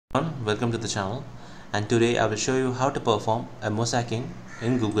Welcome to the channel, and today I will show you how to perform a mosaicing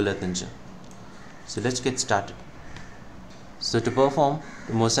in Google Earth Engine. So let's get started. So to perform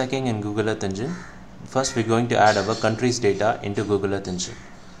the mosaicing in Google Earth Engine, first we're going to add our country's data into Google Earth Engine.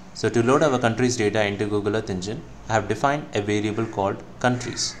 So to load our country's data into Google Earth Engine, I have defined a variable called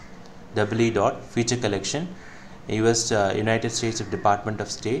countries. feature collection United States of Department of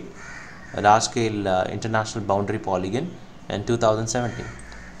State, a large scale international boundary polygon in 2017.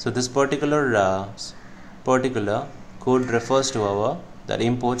 So this particular code refers to our that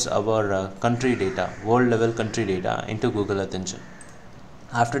imports our country data, world level country data into Google Earth Engine.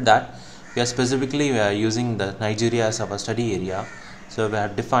 After that, we are specifically using the Nigeria as our study area. So we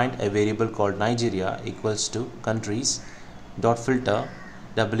have defined a variable called Nigeria equals to countries dot filter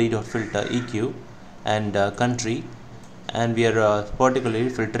eq and country, and we are particularly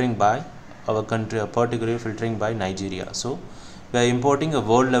filtering by our country, particularly filtering by Nigeria. So we are importing a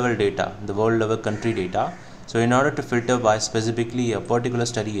world level data, the world level country data. So in order to filter by specifically a particular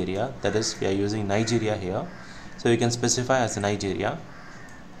study area, that is we are using Nigeria here. So you can specify as Nigeria.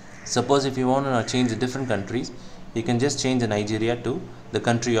 Suppose if you want to change the different countries, you can just change the Nigeria to the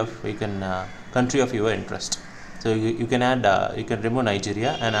country of country of your interest. So you can add you can remove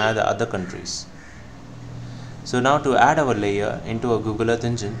Nigeria and add the other countries. So now to add our layer into a Google Earth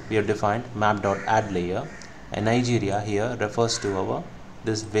Engine, we have defined map.add layer, and Nigeria here refers to our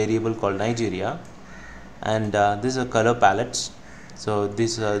this variable called Nigeria, and these are color palettes. So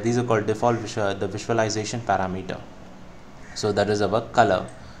these are called default visualization parameter. So that is our color.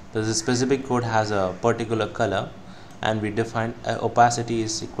 This specific code has a particular color, and we define opacity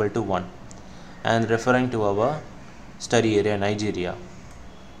is equal to 1 and referring to our study area Nigeria.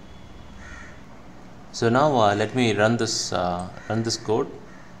 So now let me run this code.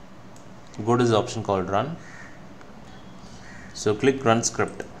 Go to the option called run. So click run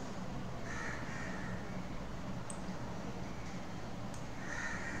script.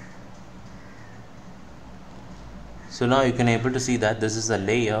 So now you can able to see that this is a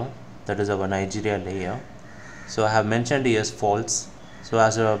layer, that is our Nigeria layer. So I have mentioned here as false. So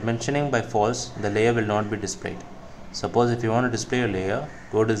as I am mentioning by false, the layer will not be displayed. Suppose if you want to display a layer,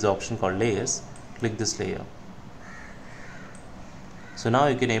 go to this option called layers, click this layer. So now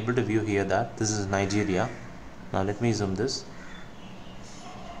you can able to view here that this is Nigeria. Now let me zoom this.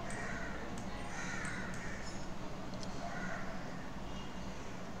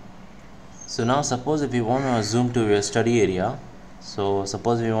 So now suppose if you want to zoom to your study area, so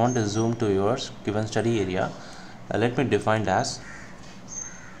suppose if you want to zoom to your given study area, let me define as.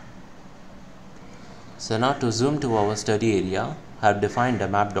 So now to zoom to our study area, I have defined a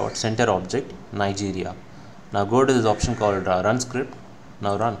map.center object Nigeria. Now go to this option called run script.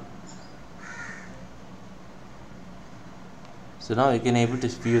 Now run. So now you can able to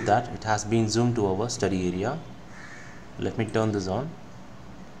view that it has been zoomed to our study area. Let me turn this on.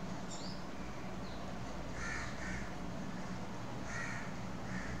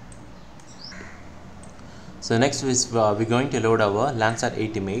 So next is we're going to load our Landsat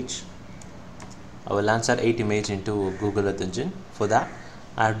 8 image, into Google Earth Engine. For that,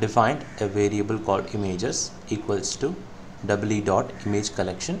 I have defined a variable called images equals to image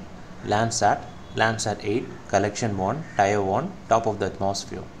collection Landsat 8 collection 1 tier 1 top of the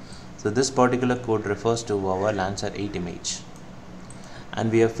atmosphere. So this particular code refers to our Landsat 8 image,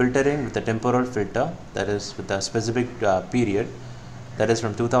 and we are filtering with a temporal filter, that is with a specific period, that is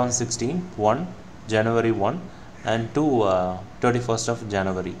from 2016 January 1 and to 31st of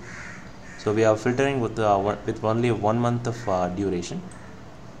January. So we are filtering with only 1 month of duration.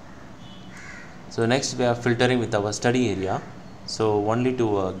 So next we are filtering with our study area. So only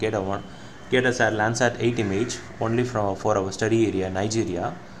to get us a Landsat 8 image only for our study area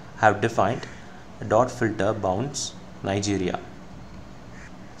Nigeria, have defined dot filter bounds Nigeria.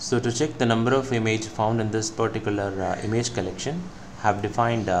 So to check the number of image found in this particular image collection, have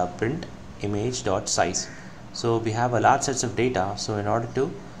defined print image dot size. So we have a large sets of data. So in order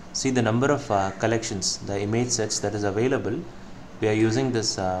to see the number of collections, the image sets that is available, we are using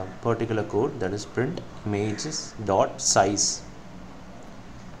this particular code, that is print images dot size.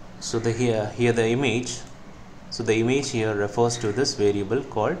 So here the image. So the image here refers to this variable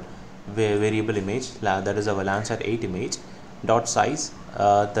called variable image, that is our Landsat 8 image dot size.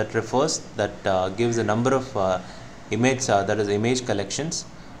 That gives the number of image that is image collections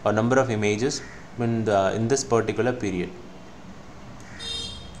or number of images in this particular period.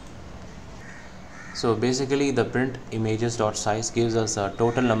 So basically the print images dot size gives us a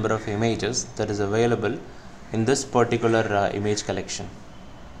total number of images that is available in this particular image collection.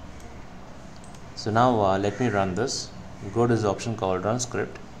 So now let me run this. Go to this option called run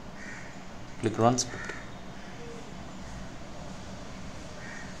script. Click Run Script.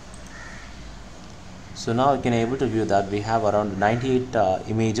 So now you can able to view that we have around 98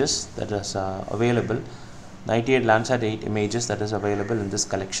 images that is available, 98 Landsat 8 images that is available in this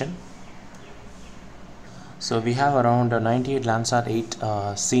collection. So we have around 98 Landsat 8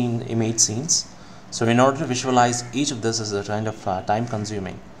 image scenes. So in order to visualize each of this is a kind of time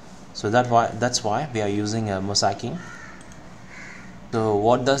consuming. So that's why we are using mosaicing. So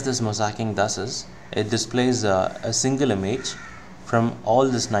what does this mosaicing does is it displays a single image from all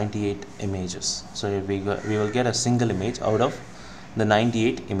these 98 images. So we will get a single image out of the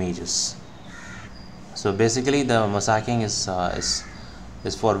 98 images. So basically the mosaicing is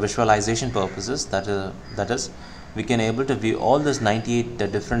for visualization purposes. That is we can able to view all these 98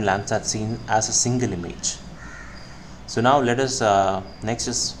 different Landsat scenes as a single image. So now let us next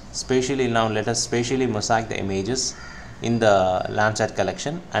is spatially. Now let us spatially mosaic the images in the Landsat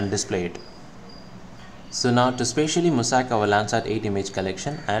collection and display it. So now to spatially mosaic our Landsat 8 image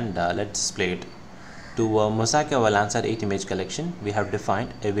collection and let's display it. To mosaic our Landsat 8 image collection, we have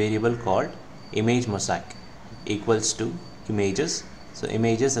defined a variable called image mosaic equals to images. So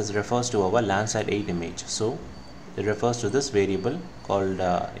images as refers to our Landsat 8 image. So it refers to this variable called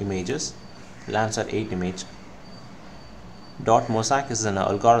images, Landsat 8 image. Dot mosaic is an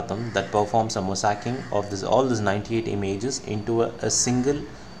algorithm that performs a mosaicing of all these 98 images into a single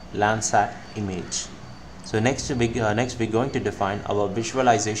Landsat image. So next we're going to define our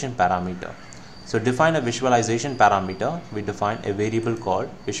visualization parameter. So define a visualization parameter. We define a variable called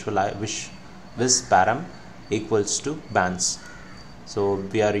visparam equals to bands. So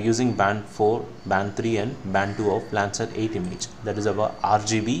we are using band 4, band 3 and band 2 of Landsat 8 image. That is our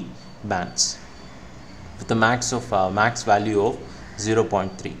RGB bands with a max value of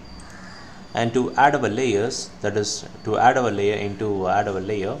 0.3. And to add our layers, that is to add our layer into add our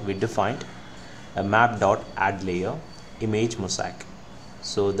layer, we defined a map.add layer image mosaic.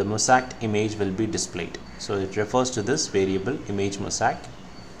 So the mosaiced image will be displayed. So it refers to this variable image mosaic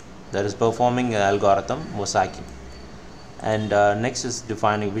that is performing an algorithm mosaicing. And next is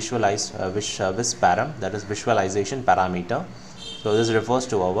defining visparam, that is visualization parameter. So this refers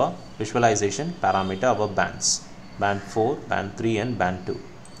to our visualization parameter of our bands, band 4, band 3 and band 2,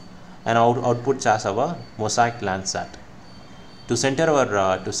 and outputs as our Mosaic Landsat. To center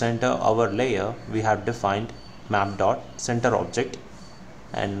our layer, we have defined map.center object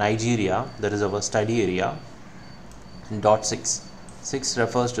and Nigeria, that is our study area, dot 6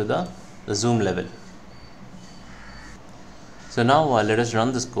 refers to the zoom level. So now let us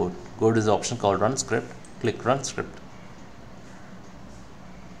run this code. Go to this option called Run Script, click Run Script.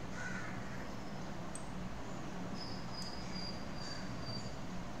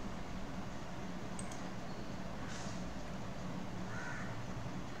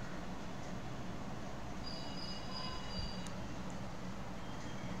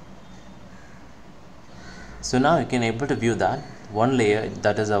 So now you can able to view that one layer,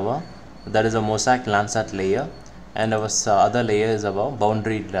 that is a Mosaic Landsat layer, and our other layer is our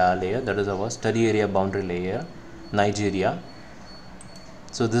boundary layer, that is our study area boundary layer, Nigeria.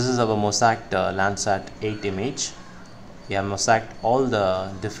 So this is our Mosaic Landsat 8 image. We have mosaiced all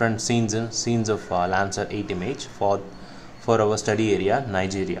the different scenes of Landsat 8 image for our study area,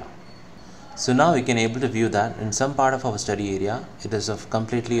 Nigeria. So now we can able to view that in some part of our study area it is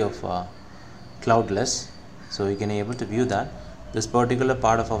completely cloudless. So you can able to view that this particular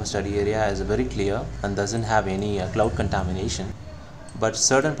part of our study area is very clear and doesn't have any cloud contamination, but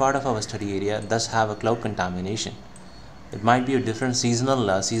certain part of our study area does have a cloud contamination. It might be a different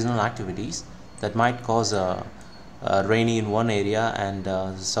seasonal activities that might cause rainy in one area and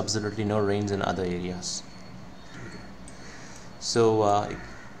absolutely no rains in other areas. So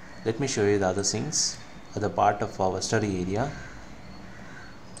let me show you the other scenes, other part of our study area.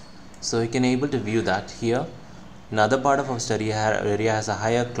 So you can able to view that here. Another part of our study area has a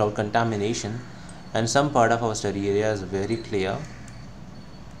higher cloud contamination and some part of our study area is very clear.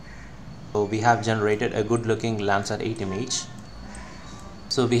 So we have generated a good looking Landsat 8 image.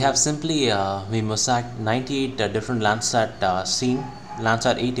 So we have simply we mosaiced 98 different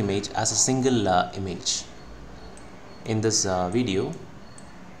Landsat 8 image as a single image in this video.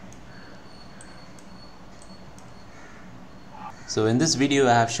 So in this video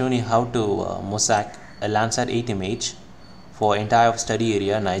I have shown you how to mosaic a Landsat 8 image for entire study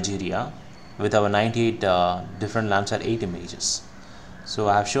area Nigeria with our 98 different Landsat 8 images. So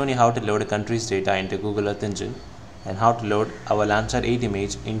I have shown you how to load a country's data into Google Earth Engine and how to load our Landsat 8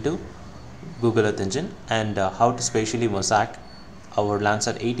 image into Google Earth Engine and how to spatially mosaic our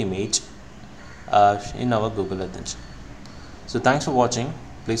Landsat 8 image in our Google Earth Engine. So thanks for watching.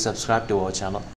 please subscribe to our channel.